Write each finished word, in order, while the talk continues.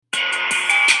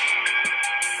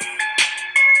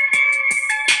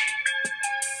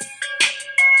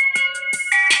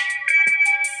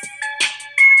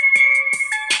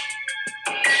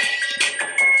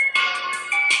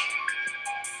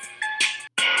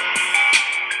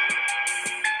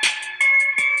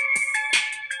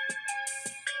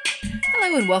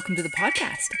Hello and welcome to the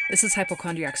podcast. This is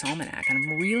Hypochondriac's Almanac, and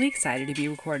I'm really excited to be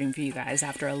recording for you guys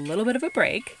after a little bit of a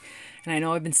break. And I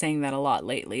know I've been saying that a lot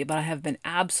lately, but I have been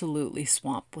absolutely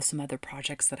swamped with some other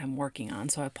projects that I'm working on.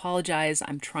 So I apologize.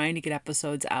 I'm trying to get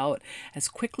episodes out as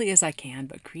quickly as I can,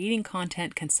 but creating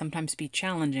content can sometimes be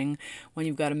challenging when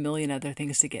you've got a million other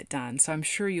things to get done. So I'm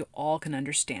sure you all can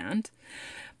understand.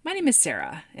 My name is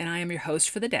Sarah, and I am your host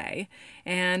for the day.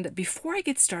 And before I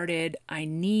get started, I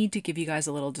need to give you guys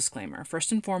a little disclaimer.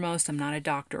 First and foremost, I'm not a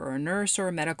doctor or a nurse or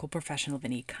a medical professional of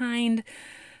any kind.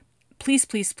 Please,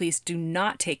 please, please do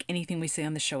not take anything we say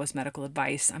on the show as medical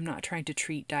advice. I'm not trying to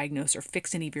treat, diagnose, or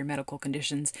fix any of your medical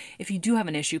conditions. If you do have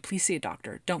an issue, please see a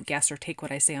doctor. Don't guess or take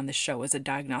what I say on this show as a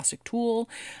diagnostic tool.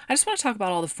 I just want to talk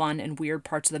about all the fun and weird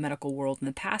parts of the medical world in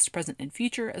the past, present, and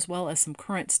future, as well as some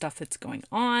current stuff that's going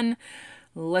on.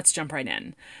 Let's jump right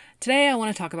in. Today I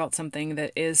want to talk about something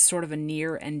that is sort of a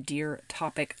near and dear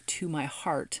topic to my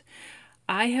heart.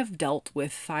 I have dealt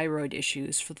with thyroid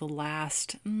issues for the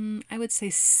last, I would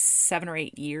say 7 or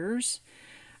 8 years.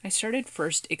 I started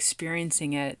first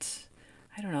experiencing it,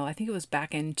 I think it was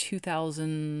back in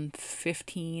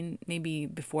 2015, maybe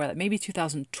before that, maybe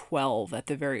 2012 at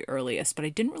the very earliest, but I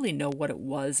didn't really know what it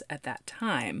was at that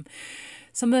time.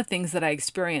 Some of the things that I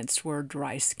experienced were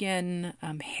dry skin,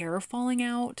 hair falling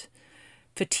out,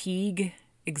 fatigue,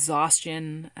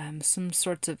 exhaustion, some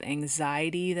sorts of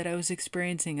anxiety that I was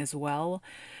experiencing as well.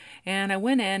 And I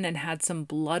went in and had some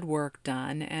blood work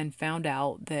done and found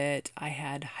out that I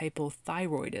had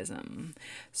hypothyroidism.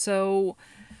 So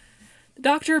the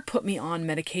doctor put me on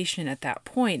medication at that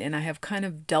point, and I have kind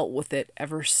of dealt with it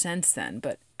ever since then.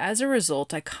 But as a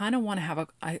result, I kind of want to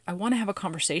have a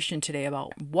conversation today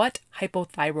about what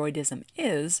hypothyroidism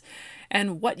is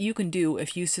and what you can do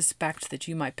if you suspect that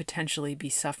you might potentially be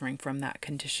suffering from that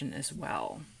condition as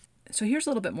well. So here's a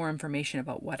little bit more information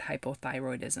about what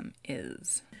hypothyroidism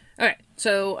is. Okay,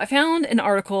 so I found an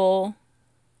article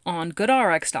on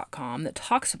goodrx.com that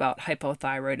talks about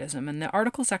hypothyroidism, and the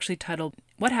article is actually titled,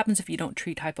 "What Happens If You Don't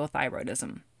Treat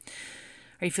Hypothyroidism?"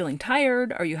 Are you feeling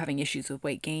tired? Are you having issues with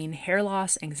weight gain, hair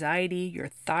loss, anxiety? Your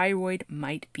thyroid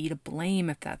might be to blame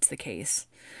if that's the case.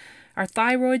 Our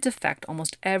thyroids affect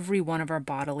almost every one of our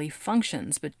bodily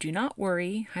functions, but do not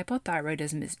worry,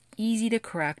 hypothyroidism is easy to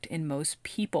correct in most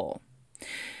people.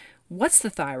 What's the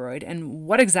thyroid and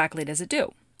what exactly does it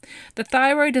do? The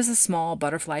thyroid is a small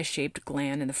butterfly-shaped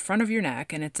gland in the front of your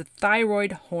neck, and it's a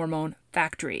thyroid hormone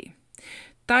factory.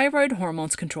 Thyroid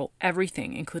hormones control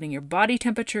everything, including your body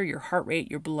temperature, your heart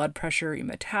rate, your blood pressure, your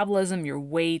metabolism, your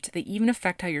weight. They even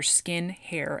affect how your skin,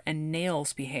 hair, and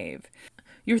nails behave.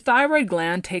 Your thyroid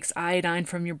gland takes iodine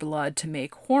from your blood to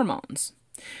make hormones.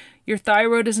 Your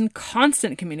thyroid is in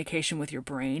constant communication with your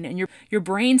brain, and your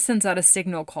brain sends out a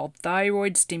signal called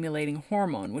thyroid-stimulating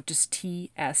hormone, which is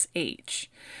TSH.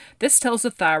 This tells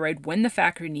the thyroid when the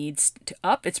factory needs to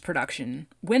up its production.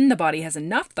 When the body has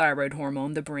enough thyroid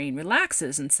hormone, the brain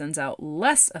relaxes and sends out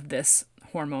less of this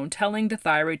hormone, telling the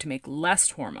thyroid to make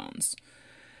less hormones.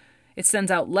 It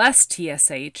sends out less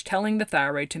TSH, telling the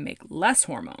thyroid to make less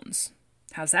hormones.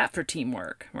 How's that for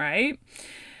teamwork, right?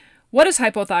 What is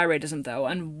hypothyroidism, though,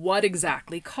 and what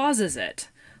exactly causes it?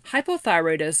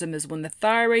 Hypothyroidism is when the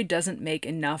thyroid doesn't make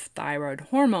enough thyroid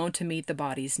hormone to meet the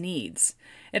body's needs.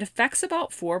 It affects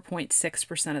about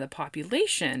 4.6% of the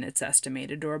population, it's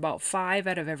estimated, or about 5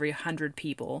 out of every 100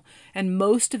 people, and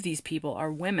most of these people are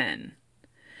women.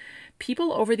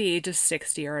 People over the age of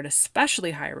 60 are at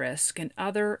especially high risk, and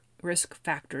other risk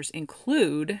factors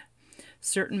include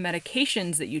certain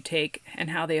medications that you take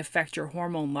and how they affect your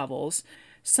hormone levels.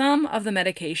 Some of the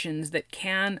medications that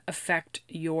can affect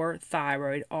your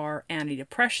thyroid are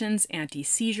antidepressants,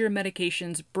 anti-seizure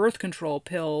medications, birth control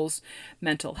pills,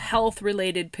 mental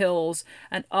health-related pills,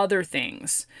 and other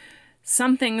things.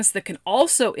 Some things that can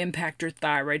also impact your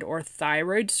thyroid or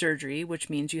thyroid surgery, which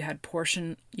means you had a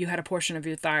portion of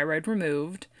your thyroid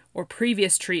removed, or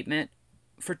previous treatment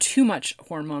for too much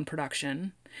hormone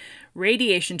production,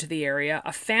 radiation to the area,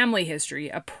 a family history,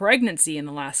 a pregnancy in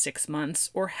the last 6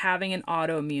 months, or having an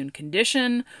autoimmune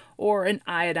condition or an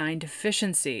iodine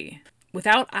deficiency.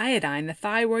 Without iodine, the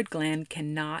thyroid gland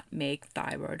cannot make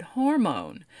thyroid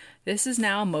hormone. This is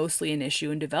now mostly an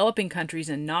issue in developing countries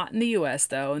and not in the U.S.,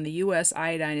 though. In the U.S.,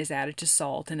 iodine is added to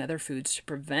salt and other foods to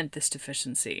prevent this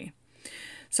deficiency.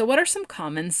 So what are some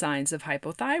common signs of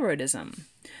hypothyroidism?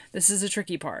 This is the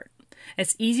tricky part.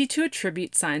 It's easy to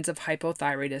attribute signs of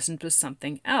hypothyroidism to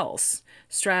something else.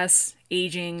 Stress,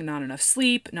 aging, not enough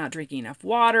sleep, not drinking enough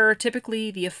water.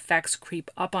 Typically, the effects creep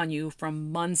up on you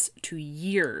from months to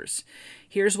years.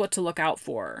 Here's what to look out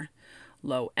for.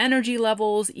 low energy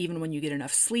levels even when you get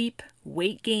enough sleep,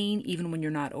 weight gain even when you're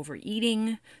not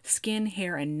overeating, skin,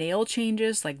 hair, and nail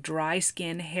changes like dry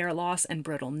skin, hair loss, and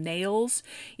brittle nails,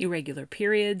 irregular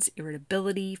periods,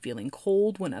 irritability, feeling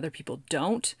cold when other people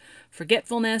don't,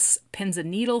 forgetfulness, pins and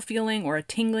needle feeling or a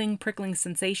tingling, prickling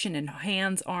sensation in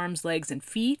hands, arms, legs, and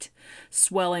feet,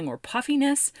 swelling or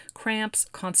puffiness, cramps,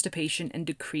 constipation, and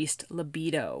decreased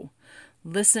libido.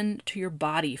 Listen to your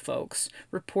body, folks.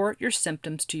 Report your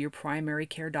symptoms to your primary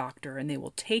care doctor, and they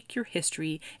will take your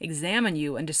history, examine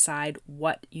you, and decide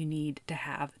what you need to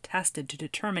have tested to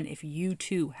determine if you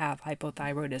too have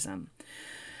hypothyroidism.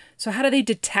 So how do they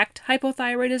detect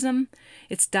hypothyroidism?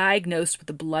 It's diagnosed with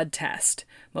a blood test.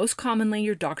 Most commonly,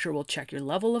 your doctor will check your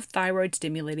level of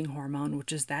thyroid-stimulating hormone,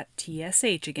 which is that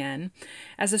TSH again,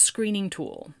 as a screening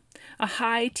tool. A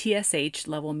high TSH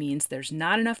level means there's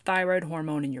not enough thyroid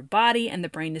hormone in your body and the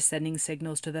brain is sending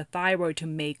signals to the thyroid to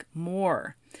make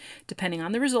more. Depending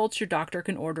on the results, your doctor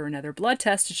can order another blood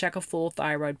test to check a full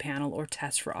thyroid panel or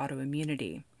test for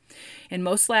autoimmunity. In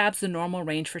most labs, the normal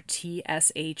range for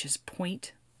TSH is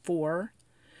 0.4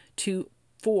 to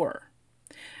 4.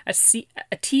 A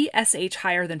TSH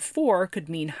higher than 4 could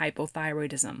mean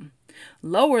hypothyroidism.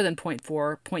 Lower than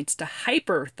 0.4 points to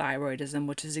hyperthyroidism,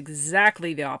 which is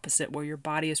exactly the opposite, where your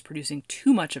body is producing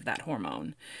too much of that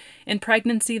hormone. In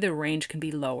pregnancy, the range can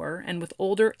be lower, and with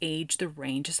older age, the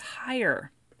range is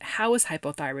higher. How is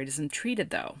hypothyroidism treated,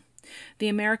 though? The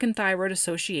American Thyroid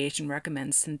Association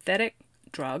recommends synthetic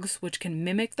drugs which can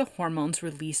mimic the hormones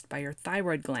released by your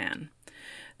thyroid gland.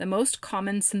 The most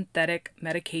common synthetic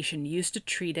medication used to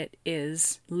treat it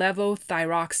is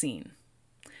levothyroxine.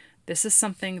 This is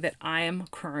something that I am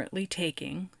currently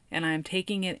taking, and I am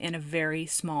taking it in a very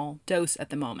small dose at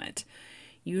the moment.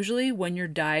 Usually when you're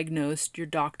diagnosed, your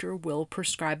doctor will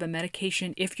prescribe a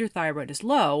medication if your thyroid is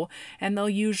low, and they'll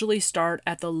usually start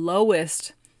at the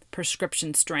lowest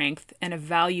prescription strength and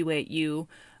evaluate you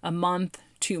a month,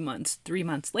 2 months, 3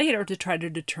 months later to try to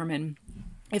determine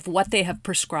if what they have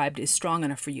prescribed is strong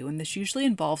enough for you. And this usually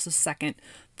involves a second,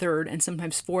 third, and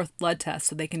sometimes fourth blood test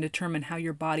so they can determine how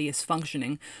your body is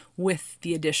functioning with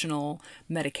the additional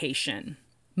medication.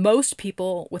 Most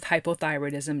people with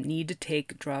hypothyroidism need to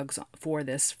take drugs for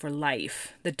this for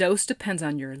life. The dose depends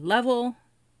on your level,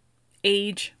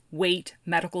 age, weight,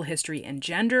 medical history, and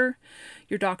gender.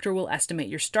 Your doctor will estimate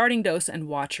your starting dose and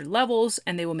watch your levels,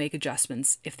 and they will make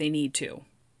adjustments if they need to.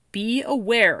 Be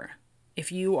aware, if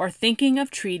you are thinking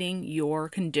of treating your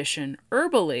condition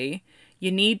herbally, you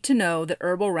need to know that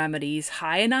herbal remedies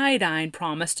high in iodine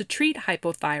promise to treat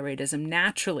hypothyroidism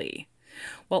naturally.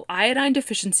 While iodine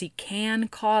deficiency can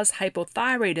cause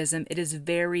hypothyroidism, it is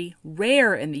very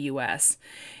rare in the U.S.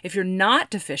 If you're not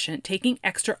deficient, taking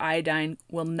extra iodine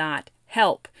will not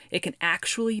help. It can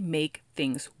actually make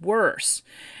things worse.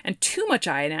 And too much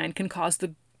iodine can cause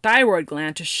the thyroid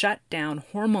gland to shut down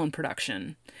hormone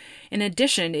production. In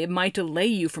addition, it might delay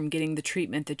you from getting the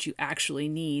treatment that you actually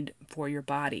need for your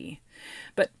body.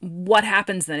 But what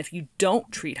happens then if you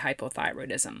don't treat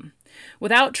hypothyroidism?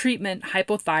 Without treatment,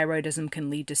 hypothyroidism can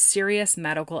lead to serious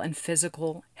medical and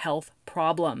physical health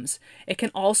problems. It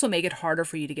can also make it harder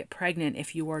for you to get pregnant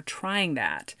if you are trying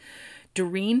that.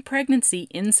 During pregnancy,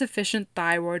 insufficient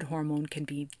thyroid hormone can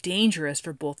be dangerous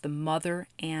for both the mother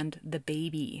and the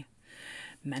baby.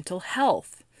 Mental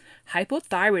health.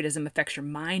 Hypothyroidism affects your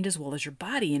mind as well as your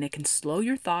body, and it can slow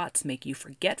your thoughts, make you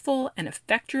forgetful, and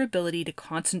affect your ability to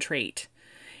concentrate.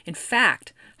 In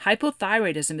fact,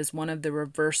 hypothyroidism is one of the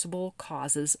reversible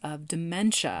causes of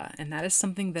dementia, and that is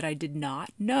something that I did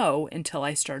not know until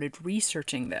I started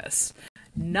researching this.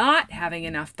 Not having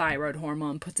enough thyroid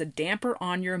hormone puts a damper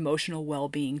on your emotional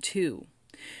well-being too.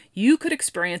 You could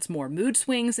experience more mood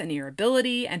swings and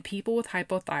irritability, and people with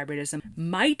hypothyroidism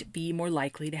might be more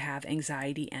likely to have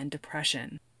anxiety and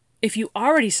depression. If you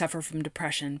already suffer from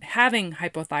depression, having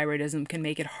hypothyroidism can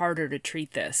make it harder to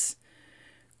treat this.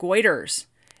 Goiters.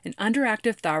 An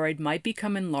underactive thyroid might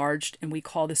become enlarged, and we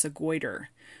call this a goiter.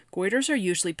 Goiters are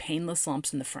usually painless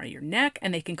lumps in the front of your neck,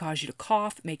 and they can cause you to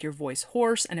cough, make your voice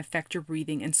hoarse, and affect your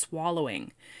breathing and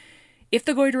swallowing. If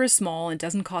the goiter is small and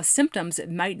doesn't cause symptoms, it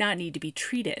might not need to be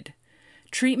treated.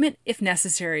 Treatment, if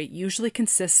necessary, usually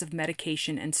consists of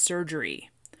medication and surgery.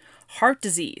 Heart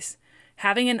disease.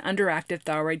 Having an underactive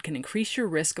thyroid can increase your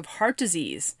risk of heart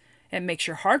disease. It makes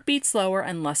your heart beat slower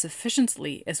and less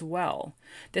efficiently as well.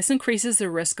 This increases the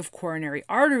risk of coronary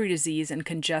artery disease and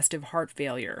congestive heart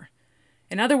failure.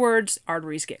 In other words,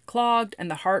 arteries get clogged and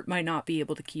the heart might not be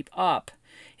able to keep up.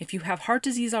 If you have heart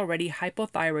disease already,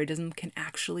 hypothyroidism can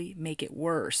actually make it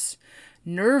worse.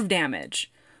 Nerve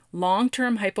damage.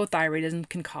 Long-term hypothyroidism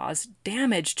can cause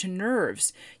damage to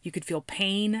nerves. You could feel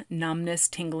pain, numbness,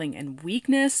 tingling, and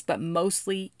weakness, but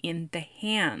mostly in the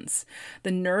hands.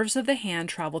 The nerves of the hand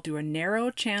travel through a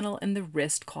narrow channel in the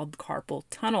wrist called carpal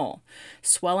tunnel.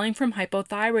 Swelling from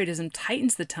hypothyroidism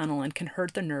tightens the tunnel and can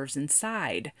hurt the nerves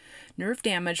inside. Nerve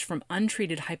damage from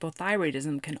untreated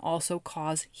hypothyroidism can also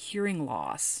cause hearing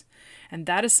loss. And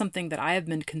that is something that I have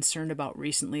been concerned about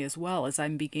recently as well, as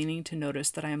I'm beginning to notice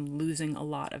that I am losing a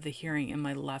lot of the hearing in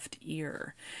my left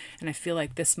ear. And I feel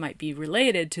like this might be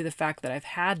related to the fact that I've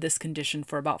had this condition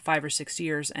for about 5 or 6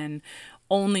 years and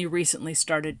only recently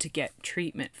started to get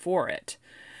treatment for it.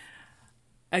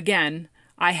 Again,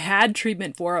 I had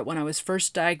treatment for it when I was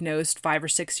first diagnosed 5 or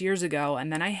 6 years ago,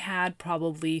 and then I had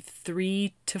probably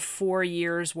 3 to 4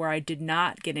 years where I did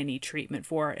not get any treatment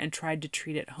for it and tried to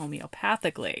treat it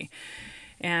homeopathically.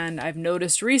 And I've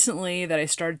noticed recently that I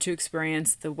started to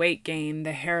experience the weight gain,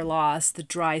 the hair loss, the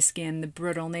dry skin, the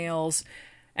brittle nails,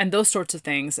 and those sorts of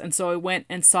things. And so I went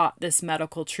and sought this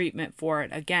medical treatment for it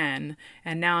again,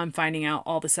 and now I'm finding out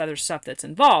all this other stuff that's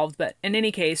involved. But in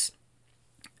any case,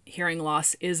 hearing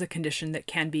loss is a condition that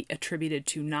can be attributed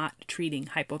to not treating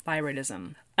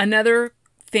hypothyroidism. Another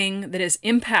thing that is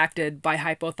impacted by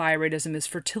hypothyroidism is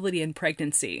fertility and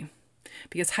pregnancy.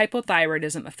 Because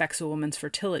hypothyroidism affects a woman's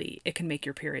fertility. It can make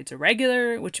your periods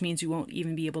irregular, which means you won't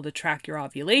even be able to track your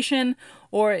ovulation,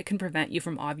 or it can prevent you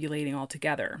from ovulating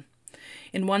altogether.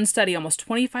 In one study, almost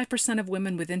 25% of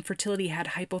women with infertility had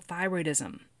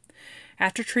hypothyroidism.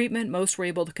 After treatment, most were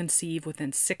able to conceive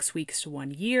within 6 weeks to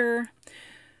 1 year.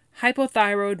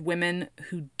 Hypothyroid women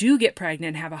who do get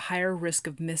pregnant have a higher risk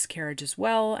of miscarriage as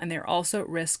well, and they're also at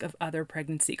risk of other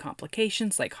pregnancy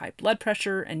complications like high blood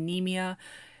pressure, anemia,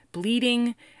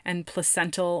 bleeding, and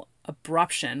placental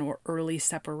abruption or early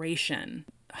separation.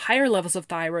 Higher levels of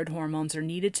thyroid hormones are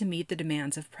needed to meet the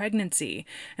demands of pregnancy,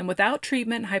 and without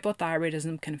treatment,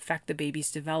 hypothyroidism can affect the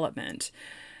baby's development.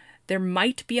 There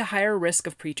might be a higher risk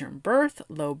of preterm birth,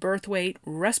 low birth weight,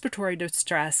 respiratory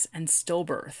distress, and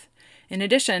stillbirth. In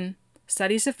addition,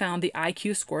 studies have found the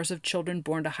IQ scores of children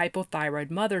born to hypothyroid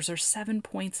mothers are 7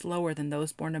 points lower than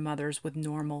those born to mothers with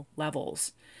normal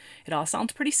levels. It all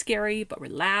sounds pretty scary, but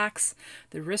relax.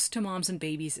 The risk to moms and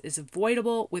babies is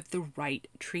avoidable with the right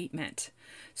treatment.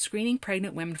 Screening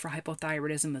pregnant women for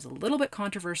hypothyroidism is a little bit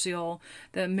controversial.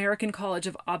 The American College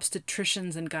of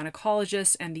Obstetricians and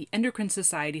Gynecologists and the Endocrine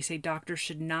Society say doctors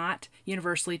should not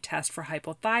universally test for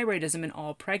hypothyroidism in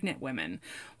all pregnant women,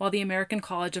 while the American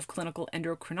College of Clinical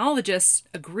Endocrinologists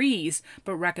agrees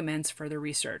but recommends further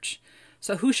research.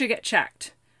 So who should get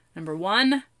checked? Number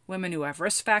 1, women who have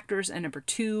risk factors, and number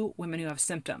 2, women who have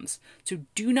symptoms. So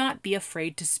do not be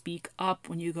afraid to speak up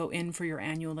when you go in for your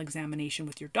annual examination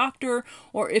with your doctor,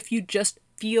 or if you just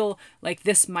feel like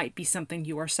this might be something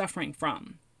you are suffering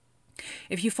from.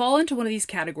 If you fall into one of these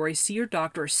categories, see your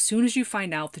doctor as soon as you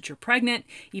find out that you're pregnant.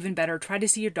 Even better, try to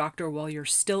see your doctor while you're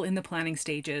still in the planning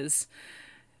stages.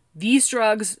 These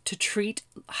drugs to treat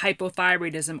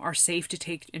hypothyroidism are safe to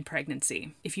take in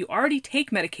pregnancy. If you already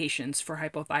take medications for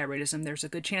hypothyroidism, there's a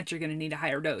good chance you're going to need a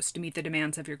higher dose to meet the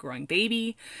demands of your growing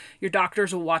baby. Your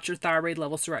doctors will watch your thyroid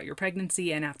levels throughout your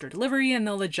pregnancy and after delivery, and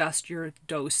they'll adjust your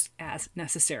dose as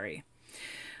necessary.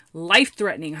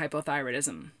 Life-threatening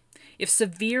hypothyroidism. If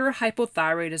severe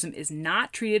hypothyroidism is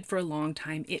not treated for a long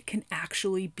time, it can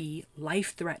actually be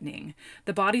life-threatening.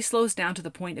 The body slows down to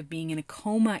the point of being in a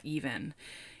coma even.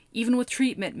 Even with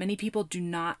treatment, many people do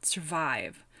not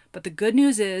survive. But the good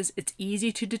news is it's easy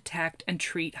to detect and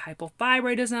treat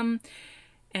hypothyroidism,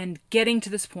 and getting to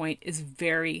this point is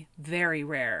very, very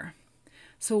rare.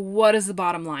 So what is the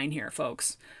bottom line here,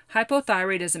 folks?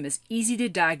 Hypothyroidism is easy to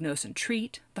diagnose and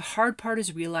treat. The hard part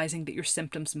is realizing that your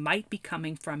symptoms might be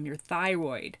coming from your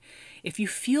thyroid. If you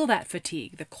feel that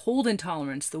fatigue, the cold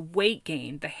intolerance, the weight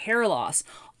gain, the hair loss,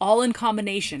 all in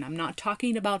combination, I'm not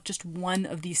talking about just one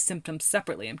of these symptoms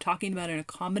separately. I'm talking about in a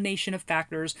combination of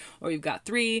factors, or you've got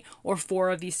 3 or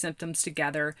 4 of these symptoms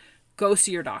together, go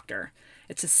see your doctor.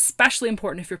 It's especially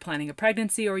important if you're planning a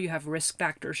pregnancy or you have risk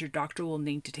factors. Your doctor will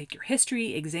need to take your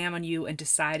history, examine you, and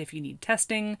decide if you need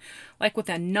testing. Like with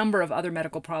a number of other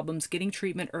medical problems, getting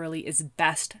treatment early is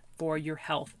best for your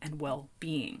health and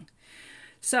well-being.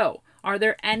 So, are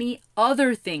there any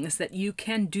other things that you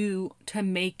can do to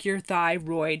make your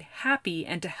thyroid happy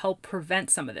and to help prevent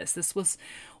some of this? This was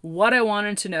what I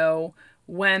wanted to know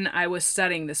when I was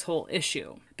studying this whole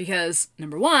issue. Because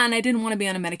number one, I didn't want to be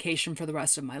on a medication for the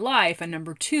rest of my life. And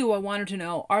number two, I wanted to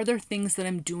know, are there things that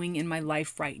I'm doing in my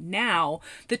life right now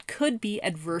that could be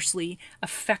adversely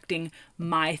affecting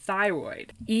my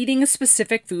thyroid? Eating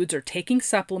specific foods or taking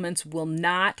supplements will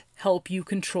not help you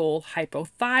control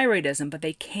hypothyroidism, but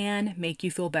they can make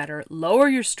you feel better, lower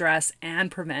your stress,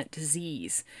 and prevent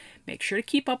disease. Make sure to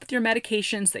keep up with your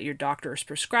medications that your doctor is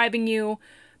prescribing you,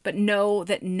 but know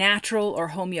that natural or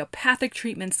homeopathic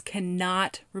treatments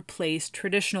cannot replace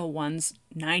traditional ones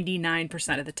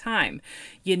 99% of the time.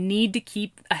 You need to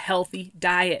keep a healthy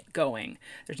diet going.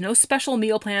 There's no special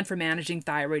meal plan for managing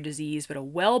thyroid disease, but a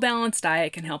well-balanced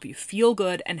diet can help you feel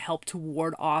good and help to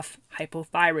ward off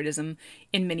hypothyroidism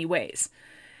in many ways.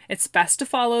 It's best to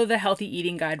follow the healthy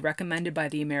eating guide recommended by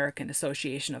the American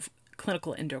Association of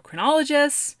Clinical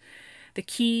Endocrinologists. The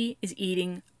key is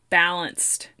eating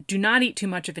balanced. Do not eat too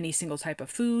much of any single type of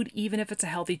food, even if it's a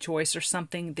healthy choice or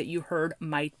something that you heard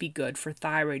might be good for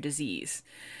thyroid disease.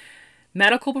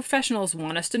 Medical professionals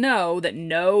want us to know that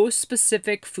no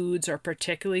specific foods are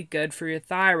particularly good for your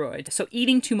thyroid, so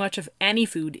eating too much of any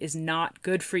food is not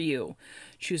good for you.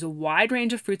 Choose a wide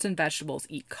range of fruits and vegetables.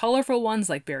 Eat colorful ones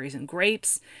like berries and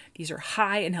grapes. These are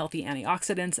high in healthy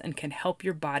antioxidants and can help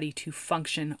your body to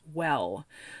function well.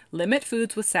 Limit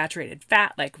foods with saturated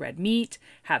fat like red meat.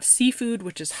 Have seafood,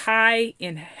 which is high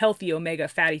in healthy omega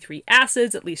fatty 3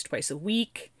 acids, at least twice a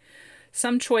week.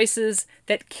 Some choices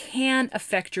that can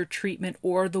affect your treatment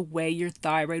or the way your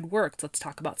thyroid works. Let's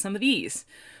talk about some of these.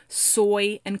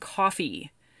 Soy and coffee.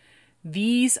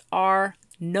 These are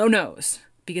no-nos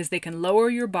because they can lower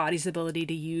your body's ability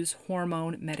to use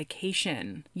hormone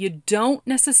medication. You don't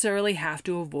necessarily have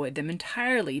to avoid them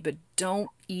entirely, but don't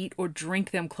eat or drink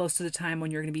them close to the time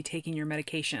when you're going to be taking your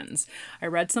medications. I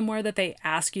read somewhere that they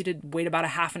ask you to wait about a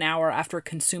half an hour after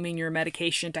consuming your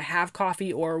medication to have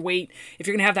coffee, or wait, if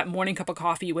you're going to have that morning cup of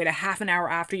coffee, you wait a half an hour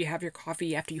after you have your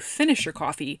coffee, after you finish your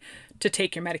coffee, to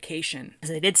take your medication.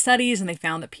 So they did studies and they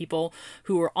found that people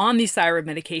who were on these thyroid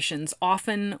medications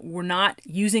often were not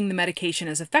using the medication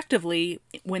as effectively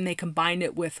when they combined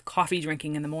it with coffee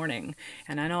drinking in the morning.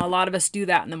 And I know a lot of us do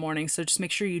that in the morning, so just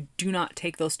make sure you do not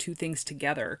take those two things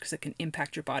together because it can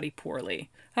impact your body poorly.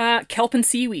 Kelp and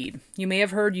seaweed. You may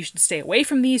have heard you should stay away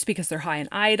from these because they're high in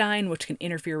iodine, which can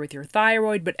interfere with your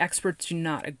thyroid, but experts do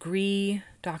not agree.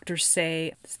 Doctors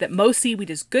say that most seaweed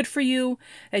is good for you.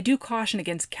 They do caution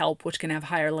against kelp, which can have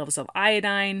higher levels of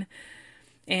iodine.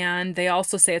 And they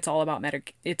also say it's all about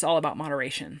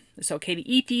moderation. It's okay to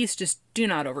eat these, just do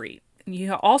not overeat.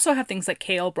 You also have things like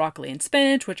kale, broccoli, and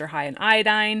spinach, which are high in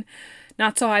iodine.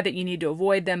 Not so high that you need to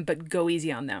avoid them, but go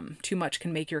easy on them. Too much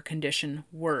can make your condition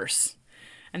worse.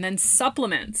 And then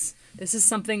supplements. This is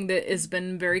something that has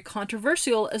been very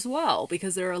controversial as well,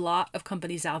 because there are a lot of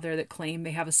companies out there that claim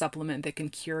they have a supplement that can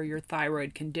cure your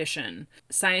thyroid condition.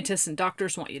 Scientists and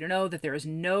doctors want you to know that there is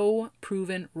no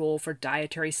proven role for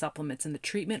dietary supplements in the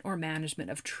treatment or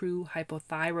management of true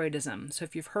hypothyroidism. So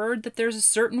if you've heard that there's a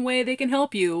certain way they can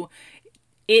help you,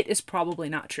 it is probably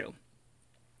not true.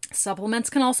 Supplements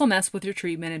can also mess with your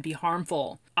treatment and be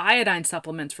harmful. Iodine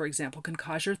supplements, for example, can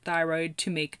cause your thyroid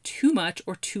to make too much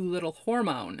or too little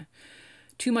hormone.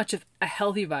 Too much of a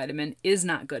healthy vitamin is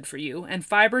not good for you, and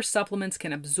fiber supplements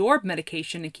can absorb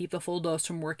medication and keep the full dose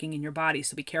from working in your body,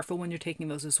 so be careful when you're taking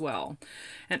those as well.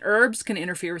 And herbs can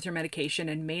interfere with your medication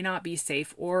and may not be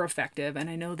safe or effective, and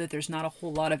I know that there's not a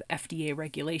whole lot of FDA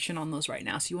regulation on those right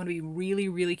now, so you want to be really,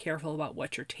 really careful about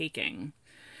what you're taking.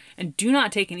 And do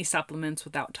not take any supplements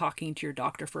without talking to your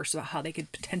doctor first about how they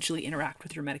could potentially interact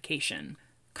with your medication.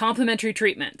 Complementary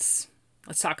treatments.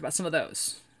 Let's talk about some of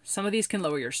those. Some of these can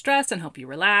lower your stress and help you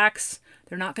relax.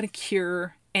 They're not going to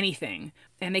cure anything,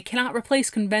 and they cannot replace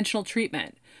conventional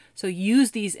treatment. So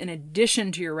use these in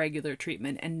addition to your regular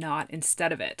treatment and not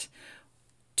instead of it.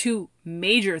 Two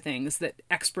major things that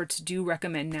experts do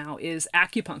recommend now is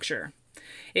acupuncture.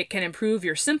 It can improve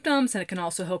your symptoms, and it can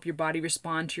also help your body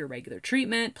respond to your regular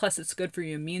treatment. Plus, it's good for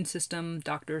your immune system,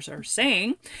 doctors are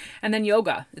saying. And then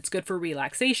yoga. It's good for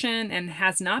relaxation and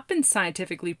has not been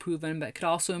scientifically proven, but could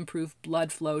also improve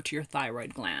blood flow to your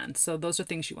thyroid gland. So those are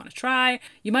things you want to try.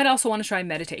 You might also want to try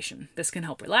meditation. This can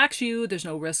help relax you. There's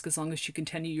no risk as long as you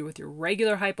continue with your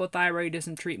regular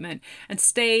hypothyroidism treatment and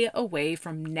stay away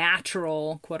from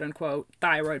natural, quote-unquote,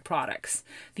 thyroid products.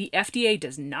 The FDA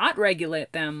does not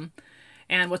regulate them.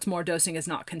 And what's more, dosing is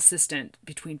not consistent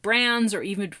between brands or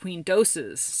even between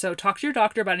doses. So talk to your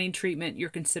doctor about any treatment you're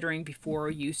considering before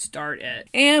you start it.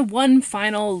 And one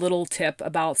final little tip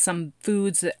about some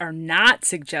foods that are not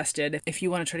suggested if you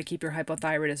want to try to keep your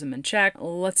hypothyroidism in check.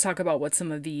 Let's talk about what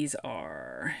some of these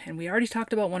are. And we already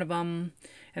talked about one of them.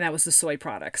 and that was the soy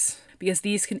products, because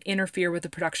these can interfere with the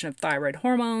production of thyroid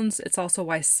hormones. It's also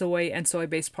why soy and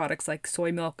soy-based products like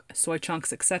soy milk, soy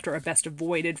chunks, etc. are best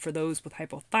avoided for those with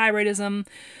hypothyroidism.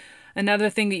 Another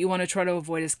thing that you want to try to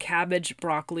avoid is cabbage,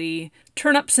 broccoli,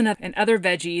 turnips, and other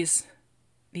veggies.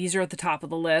 These are at the top of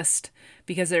the list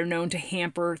because they're known to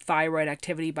hamper thyroid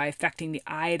activity by affecting the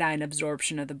iodine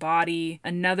absorption of the body.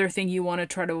 Another thing you want to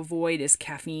try to avoid is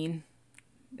caffeine,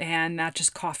 and not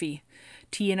just coffee.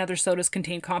 Tea and other sodas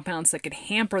contain compounds that could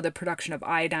hamper the production of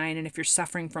iodine, and if you're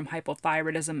suffering from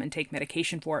hypothyroidism and take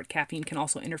medication for it, caffeine can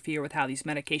also interfere with how these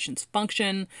medications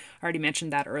function. I already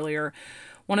mentioned that earlier.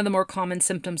 One of the more common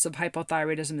symptoms of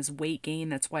hypothyroidism is weight gain.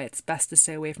 That's why it's best to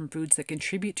stay away from foods that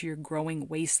contribute to your growing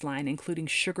waistline, including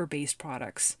sugar-based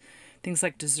products. Things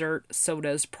like dessert,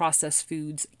 sodas, processed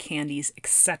foods, candies,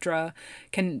 etc.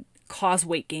 can cause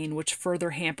weight gain, which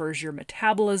further hampers your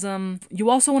metabolism. You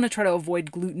also want to try to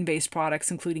avoid gluten-based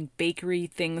products, including bakery,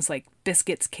 things like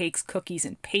biscuits, cakes, cookies,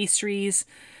 and pastries.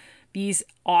 These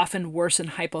often worsen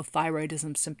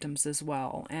hypothyroidism symptoms as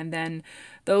well. And then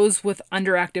those with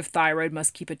underactive thyroid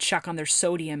must keep a check on their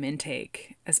sodium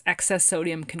intake, as excess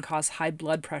sodium can cause high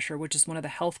blood pressure, which is one of the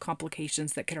health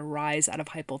complications that can arise out of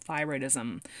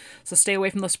hypothyroidism. So stay away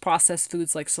from those processed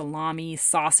foods like salami,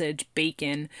 sausage,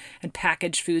 bacon, and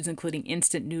packaged foods including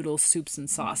instant noodles, soups, and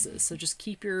sauces. So just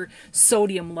keep your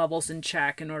sodium levels in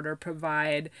check in order to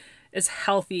provide as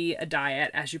healthy a diet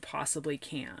as you possibly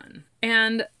can.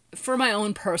 And for my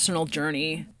own personal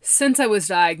journey, since I was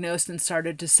diagnosed and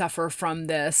started to suffer from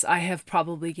this, I have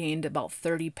probably gained about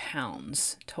 30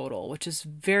 pounds total, which is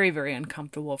very, very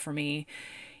uncomfortable for me.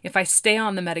 If I stay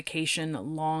on the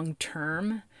medication long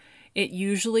term, it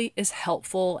usually is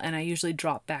helpful and I usually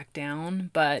drop back down,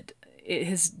 but it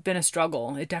has been a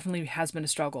struggle. It definitely has been a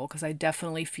struggle because I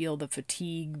definitely feel the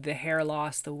fatigue, the hair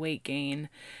loss, the weight gain,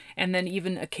 and then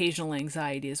even occasional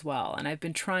anxiety as well. And I've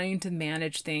been trying to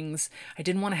manage things. I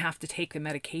didn't want to have to take the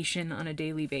medication on a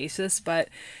daily basis, but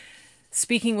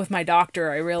speaking with my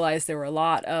doctor, I realized there were a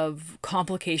lot of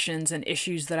complications and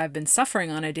issues that I've been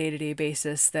suffering on a day-to-day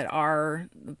basis that are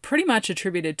pretty much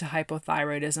attributed to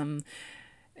hypothyroidism.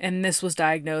 And this was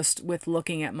diagnosed with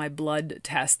looking at my blood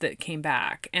test that came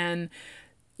back. And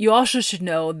you also should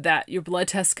know that your blood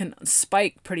test can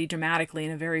spike pretty dramatically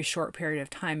in a very short period of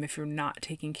time if you're not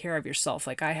taking care of yourself.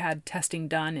 Like I had testing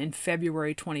done in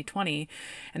February 2020,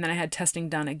 and then I had testing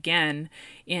done again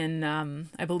in,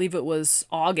 I believe it was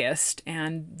August.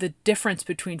 And the difference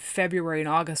between February and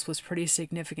August was pretty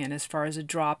significant as far as a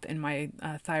drop in my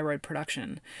thyroid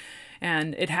production.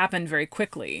 And it happened very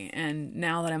quickly. And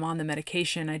now that I'm on the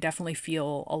medication, I definitely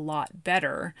feel a lot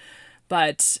better.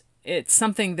 But it's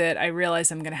something that I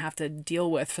realize I'm going to have to deal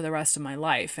with for the rest of my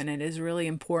life. And it is really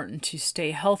important to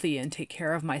stay healthy and take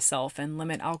care of myself and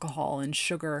limit alcohol and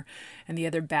sugar and the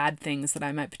other bad things that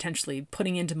I might potentially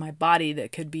putting into my body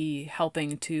that could be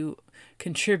helping to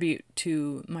contribute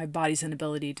to my body's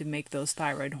inability to make those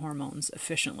thyroid hormones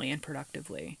efficiently and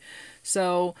productively.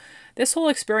 So this whole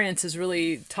experience has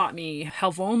really taught me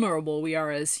how vulnerable we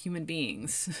are as human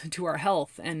beings to our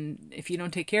health. And if you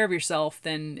don't take care of yourself,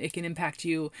 then it can impact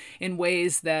you in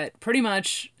ways that pretty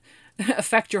much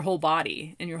affect your whole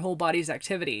body and your whole body's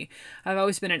activity. I've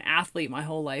always been an athlete my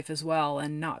whole life as well,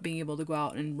 and not being able to go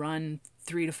out and run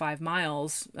 3 to 5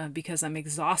 miles because I'm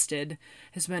exhausted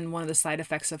has been one of the side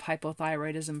effects of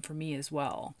hypothyroidism for me as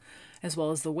well as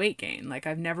the weight gain. Like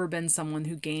I've never been someone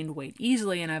who gained weight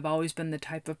easily, and I've always been the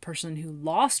type of person who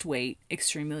lost weight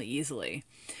extremely easily.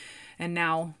 And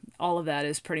now all of that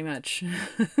is pretty much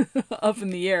up in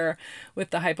the air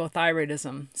with the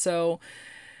hypothyroidism. So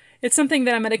it's something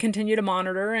that I'm going to continue to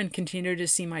monitor and continue to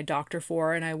see my doctor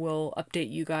for, and I will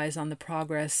update you guys on the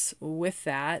progress with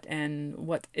that and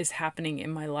what is happening in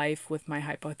my life with my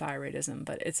hypothyroidism.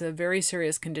 But it's a very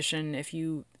serious condition. If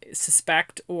you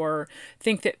suspect or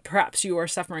think that perhaps you are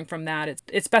suffering from that,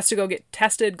 it's best to go get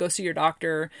tested, go see your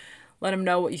doctor, let them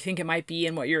know what you think it might be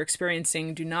and what you're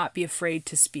experiencing. Do not be afraid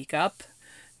to speak up.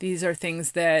 These are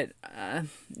things that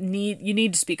you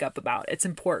need to speak up about. It's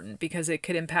important because it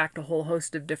could impact a whole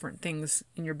host of different things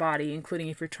in your body, including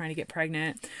if you're trying to get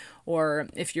pregnant or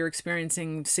if you're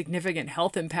experiencing significant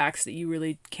health impacts that you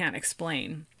really can't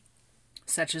explain,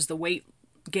 such as the weight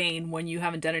gain when you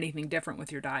haven't done anything different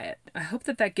with your diet. I hope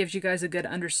that gives you guys a good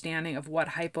understanding of what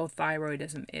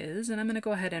hypothyroidism is, and I'm going to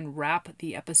go ahead and wrap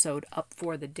the episode up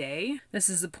for the day. This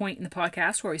is the point in the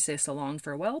podcast where we say so long,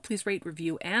 farewell. Please rate,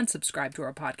 review, and subscribe to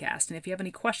our podcast. And if you have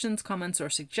any questions, comments, or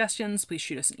suggestions, please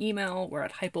shoot us an email. We're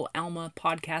at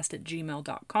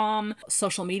hypoalmapodcast@gmail.com.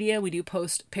 Social media, we do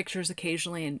post pictures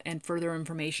occasionally and further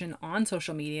information on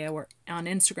social media. We're on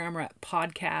Instagram, we're at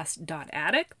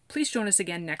podcast.addict. Please join us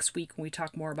again next week when we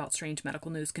talk more about strange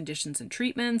medical news, conditions, and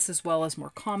treatments, as well as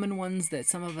more common ones that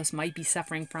some of us might be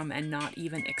suffering from and not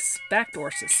even expect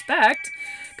or suspect.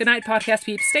 Good night, podcast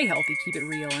peeps. Stay healthy, keep it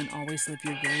real, and always live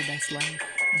your very best life.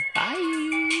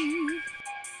 Bye!